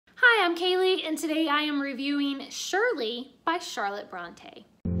I'm Kaylee, and today I am reviewing Shirley by Charlotte Bronte.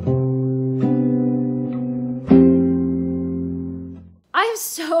 I have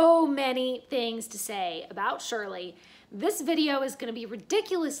so many things to say about Shirley. This video is going to be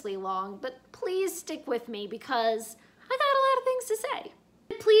ridiculously long, but please stick with me because I got a lot of things to say.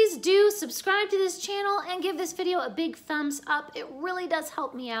 Please do subscribe to this channel and give this video a big thumbs up. It really does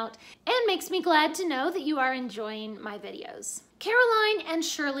help me out and makes me glad to know that you are enjoying my videos. Caroline and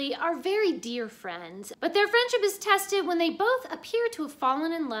Shirley are very dear friends, but their friendship is tested when they both appear to have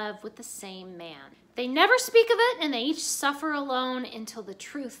fallen in love with the same man. They never speak of it, and they each suffer alone until the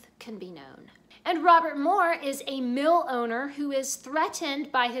truth can be known. And Robert Moore is a mill owner who is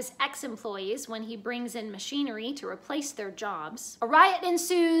threatened by his ex-employees when he brings in machinery to replace their jobs. A riot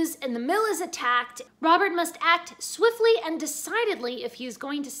ensues and the mill is attacked. Robert must act swiftly and decidedly if he is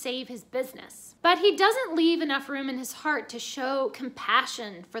going to save his business. But he doesn't leave enough room in his heart to show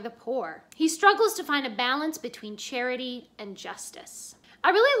compassion for the poor. He struggles to find a balance between charity and justice. I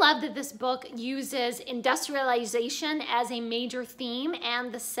really love that this book uses industrialization as a major theme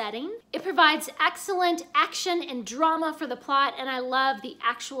and the setting. It provides excellent action and drama for the plot, and I love the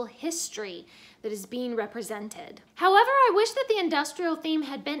actual history that is being represented. However, I wish that the industrial theme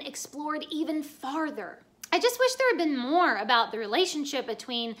had been explored even farther. I just wish there had been more about the relationship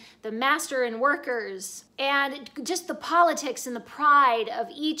between the master and workers and just the politics and the pride of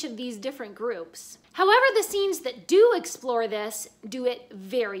each of these different groups. However, the scenes that do explore this do it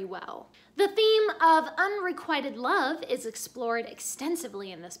very well. The theme of unrequited love is explored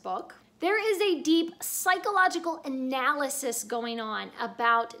extensively in this book. There is a deep psychological analysis going on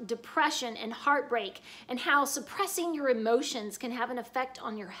about depression and heartbreak and how suppressing your emotions can have an effect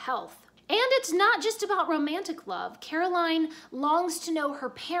on your health. And it's not just about romantic love. Caroline longs to know her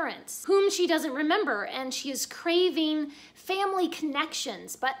parents, whom she doesn't remember, and she is craving family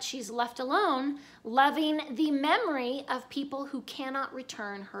connections, but she's left alone, loving the memory of people who cannot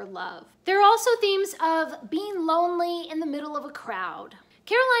return her love. There are also themes of being lonely in the middle of a crowd.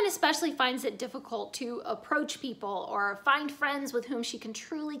 Caroline especially finds it difficult to approach people or find friends with whom she can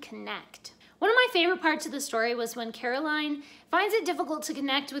truly connect. One of my favorite parts of the story was when Caroline finds it difficult to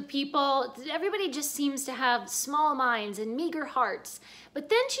connect with people. Everybody just seems to have small minds and meager hearts. But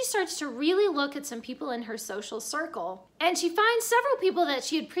then she starts to really look at some people in her social circle, and she finds several people that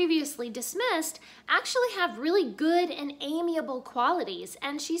she had previously dismissed actually have really good and amiable qualities,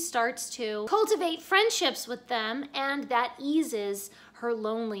 and she starts to cultivate friendships with them, and that eases her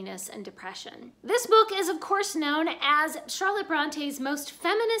loneliness and depression. This book is of course known as Charlotte Bronte's most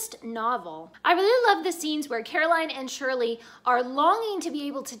feminist novel. I really love the scenes where Caroline and Shirley are longing to be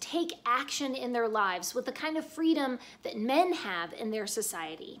able to take action in their lives with the kind of freedom that men have in their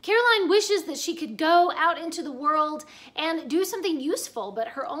society. Caroline wishes that she could go out into the world and do something useful, but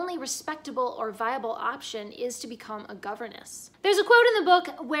her only respectable or viable option is to become a governess. There's a quote in the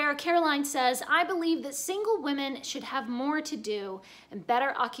book where Caroline says, "I believe that single women should have more to do and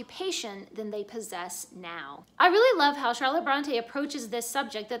better occupation than they possess now." I really love how Charlotte Bronte approaches this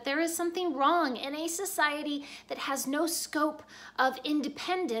subject, that there is something wrong in a society that has no scope of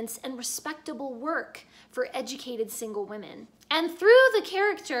independence and respectable work for educated single women. And through the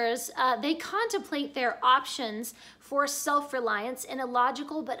characters, they contemplate their options for self-reliance in a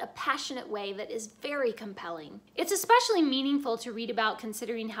logical but a passionate way that is very compelling. It's especially meaningful to read about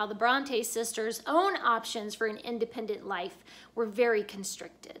considering how the Bronte sisters' own options for an independent life were very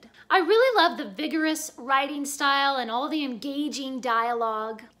constricted. I really love the vigorous writing style and all the engaging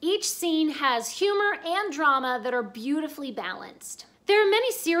dialogue. Each scene has humor and drama that are beautifully balanced. There are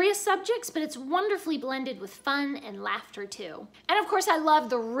many serious subjects, but it's wonderfully blended with fun and laughter too. And of course, I love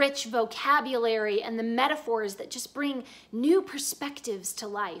the rich vocabulary and the metaphors that just bring new perspectives to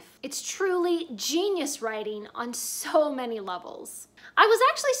life. It's truly genius writing on so many levels. I was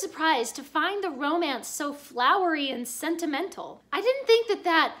actually surprised to find the romance so flowery and sentimental. I didn't think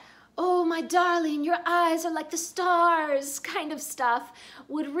that "oh, my darling, your eyes are like the stars" kind of stuff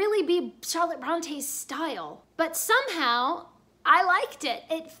would really be Charlotte Bronte's style. But somehow, I liked it.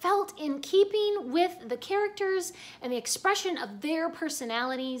 It felt in keeping with the characters and the expression of their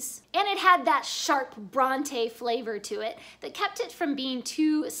personalities. And it had that sharp Bronte flavor to it that kept it from being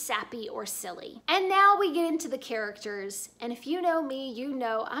too sappy or silly. And now we get into the characters. And if you know me, you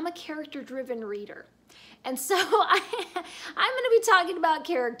know I'm a character-driven reader. And so I'm gonna be talking about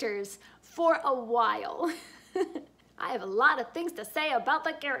characters for a while. I have a lot of things to say about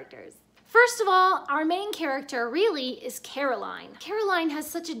the characters. First of all, our main character really is Caroline. Caroline has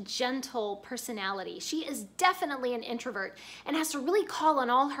such a gentle personality. She is definitely an introvert and has to really call on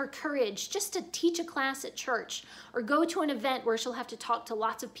all her courage just to teach a class at church or go to an event where she'll have to talk to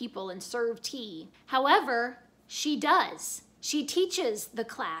lots of people and serve tea. However, she does. She teaches the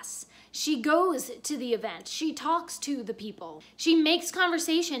class. She goes to the event. She talks to the people. She makes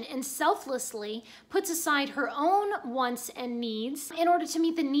conversation and selflessly puts aside her own wants and needs in order to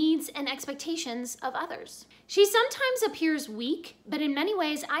meet the needs and expectations of others. She sometimes appears weak, but in many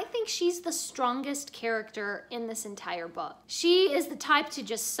ways, I think she's the strongest character in this entire book. She is the type to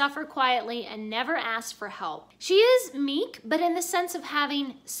just suffer quietly and never ask for help. She is meek, but in the sense of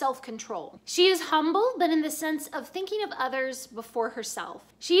having self-control. She is humble, but in the sense of thinking of others before herself.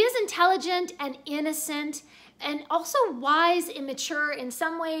 She is intelligent and innocent, and also wise and mature in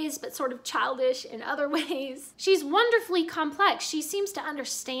some ways, but sort of childish in other ways. She's wonderfully complex. She seems to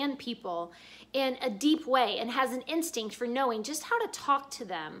understand people in a deep way and has an instinct for knowing just how to talk to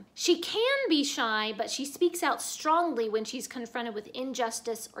them. She can be shy, but she speaks out strongly when she's confronted with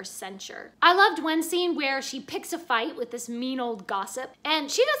injustice or censure. I loved one scene where she picks a fight with this mean old gossip,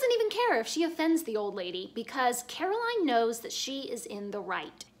 and she doesn't even care if she offends the old lady because Caroline knows that she is in the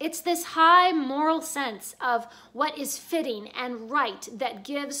right. It's this high moral sense of what is fitting and right that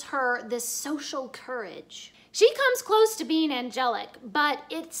gives her this social courage. She comes close to being angelic, but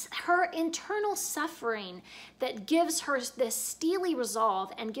it's her internal suffering that gives her this steely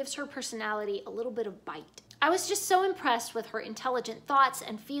resolve and gives her personality a little bit of bite. I was just so impressed with her intelligent thoughts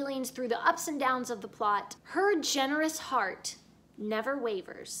and feelings through the ups and downs of the plot. Her generous heart never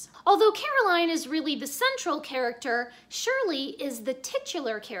wavers. Although Caroline is really the central character, Shirley is the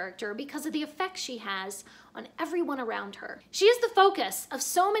titular character because of the effect she has on everyone around her. She is the focus of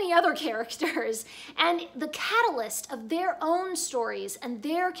so many other characters and the catalyst of their own stories and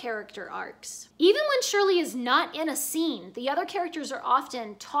their character arcs. Even when Shirley is not in a scene, the other characters are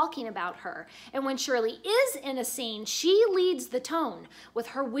often talking about her. And when Shirley is in a scene, she leads the tone with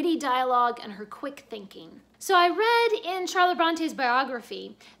her witty dialogue and her quick thinking. So I read in Charlotte Bronte's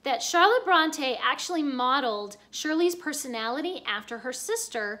biography that Charlotte Bronte actually modeled Shirley's personality after her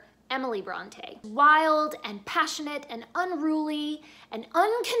sister, Emily Bronte. Wild and passionate and unruly and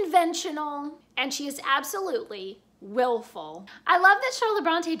unconventional, and she is absolutely willful. I love that Charlotte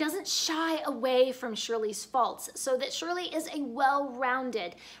Bronte doesn't shy away from Shirley's faults, so that Shirley is a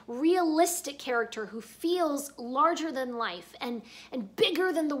well-rounded, realistic character who feels larger than life and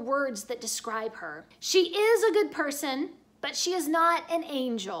bigger than the words that describe her. She is a good person, but she is not an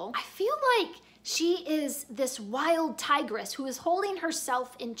angel. I feel like she is this wild tigress who is holding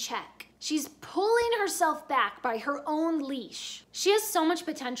herself in check. She's pulling herself back by her own leash. She has so much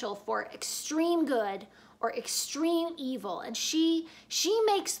potential for extreme good or extreme evil, and she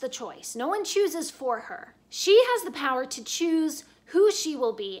makes the choice. No one chooses for her. She has the power to choose who she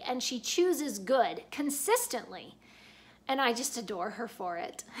will be, and she chooses good consistently. And I just adore her for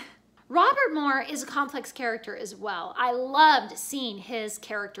it. Robert Moore is a complex character as well. I loved seeing his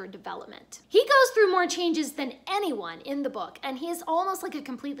character development. He goes through more changes than anyone in the book, and he is almost like a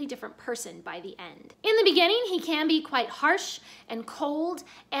completely different person by the end. In the beginning, he can be quite harsh and cold,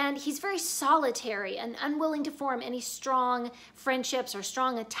 and he's very solitary and unwilling to form any strong friendships or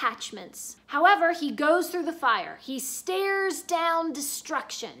strong attachments. However, he goes through the fire. He stares down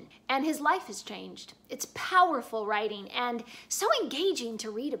destruction, and his life has changed. It's powerful writing and so engaging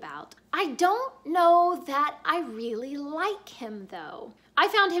to read about. I don't know that I really like him, though. I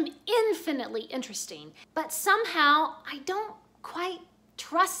found him infinitely interesting, but somehow I don't quite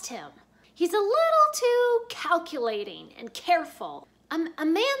trust him. He's a little too calculating and careful. A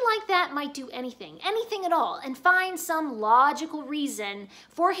man like that might do anything at all, and find some logical reason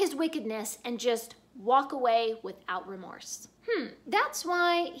for his wickedness and just walk away without remorse. That's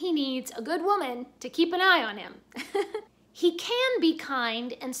why he needs a good woman to keep an eye on him. He can be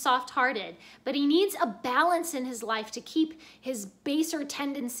kind and soft-hearted, but he needs a balance in his life to keep his baser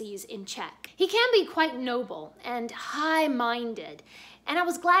tendencies in check. He can be quite noble and high-minded, and I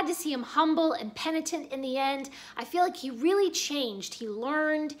was glad to see him humble and penitent in the end. I feel like he really changed. He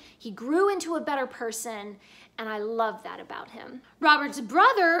learned, he grew into a better person, and I love that about him. Robert's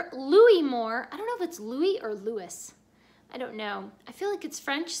brother, Louis Moore, I don't know if it's Louis or Louis. I don't know. I feel like it's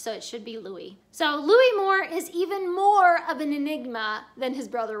French, so it should be Louis. So Louis Moore is even more of an enigma than his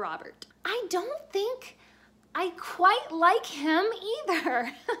brother Robert. I don't think I quite like him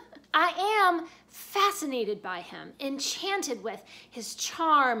either. I am fascinated by him, enchanted with his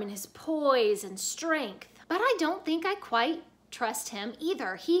charm and his poise and strength, but I don't think I quite trust him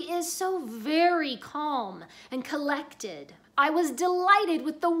either. He is so very calm and collected. I was delighted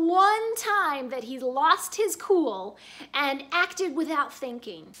with the one time that he lost his cool and acted without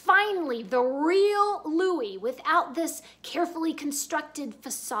thinking. Finally, the real Louis without this carefully constructed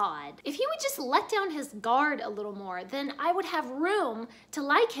facade. If he would just let down his guard a little more, then I would have room to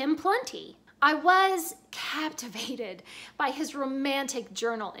like him plenty. I was captivated by his romantic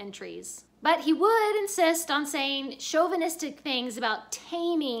journal entries. But he would insist on saying chauvinistic things about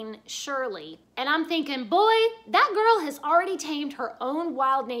taming Shirley. And I'm thinking, boy, that girl has already tamed her own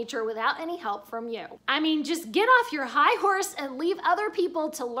wild nature without any help from you. I mean, just get off your high horse and leave other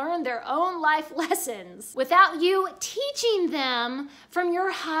people to learn their own life lessons without you teaching them from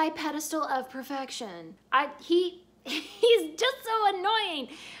your high pedestal of perfection. He's just so annoying,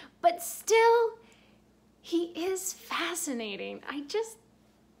 but still, he is fascinating.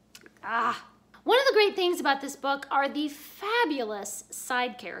 One of the great things about this book are the fabulous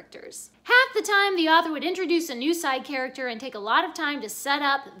side characters. Half the time, the author would introduce a new side character and take a lot of time to set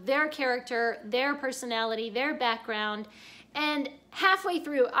up their character, their personality, their background, and halfway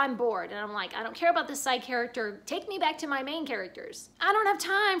through, I'm bored, and I'm like, I don't care about this side character. Take me back to my main characters. I don't have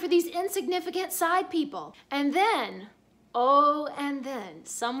time for these insignificant side people. And then,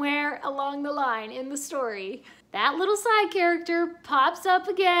 somewhere along the line in the story, that little side character pops up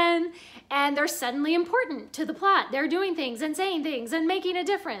again, and they're suddenly important to the plot. They're doing things and saying things and making a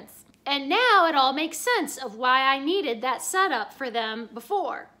difference. And now it all makes sense of why I needed that setup for them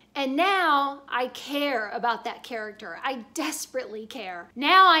before. And now I care about that character. I desperately care.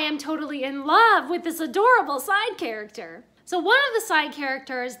 Now I am totally in love with this adorable side character. So one of the side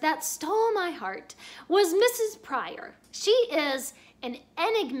characters that stole my heart was Mrs. Pryor. She is an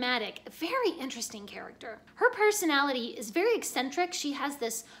enigmatic, very interesting character. Her personality is very eccentric. She has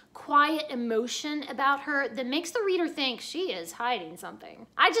this quiet emotion about her that makes the reader think she is hiding something.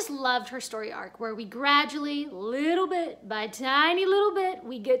 I just loved her story arc where we gradually, little bit by tiny little bit,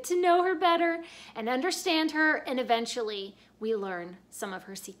 we get to know her better and understand her, and eventually we learn some of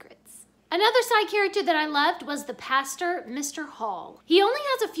her secrets. Another side character that I loved was the pastor, Mr. Hall. He only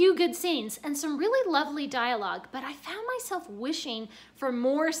has a few good scenes and some really lovely dialogue, but I found myself wishing for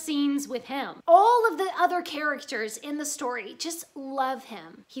more scenes with him. All of the other characters in the story just love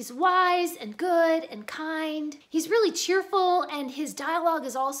him. He's wise and good and kind. He's really cheerful, and his dialogue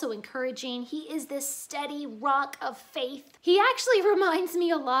is also encouraging. He is this steady rock of faith. He actually reminds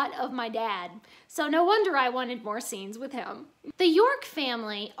me a lot of my dad, so no wonder I wanted more scenes with him. The Yorke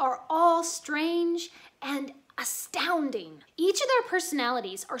family are all strange and astounding. Each of their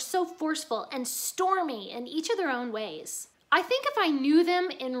personalities are so forceful and stormy in each of their own ways. I think if I knew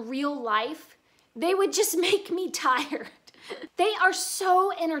them in real life, they would just make me tired. They are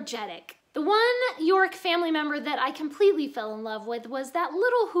so energetic. The one Yorke family member that I completely fell in love with was that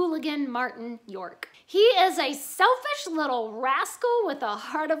little hooligan, Martin Yorke. He is a selfish little rascal with a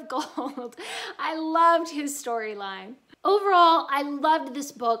heart of gold. I loved his storyline. Overall, I loved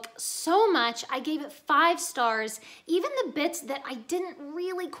this book so much. I gave it 5 stars. Even the bits that I didn't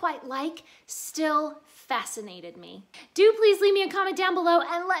really quite like still fascinated me. Do please leave me a comment down below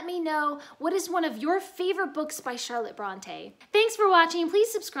and let me know what is one of your favorite books by Charlotte Bronte. Thanks for watching.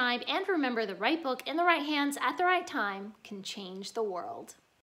 Please subscribe, and remember, the right book in the right hands at the right time can change the world.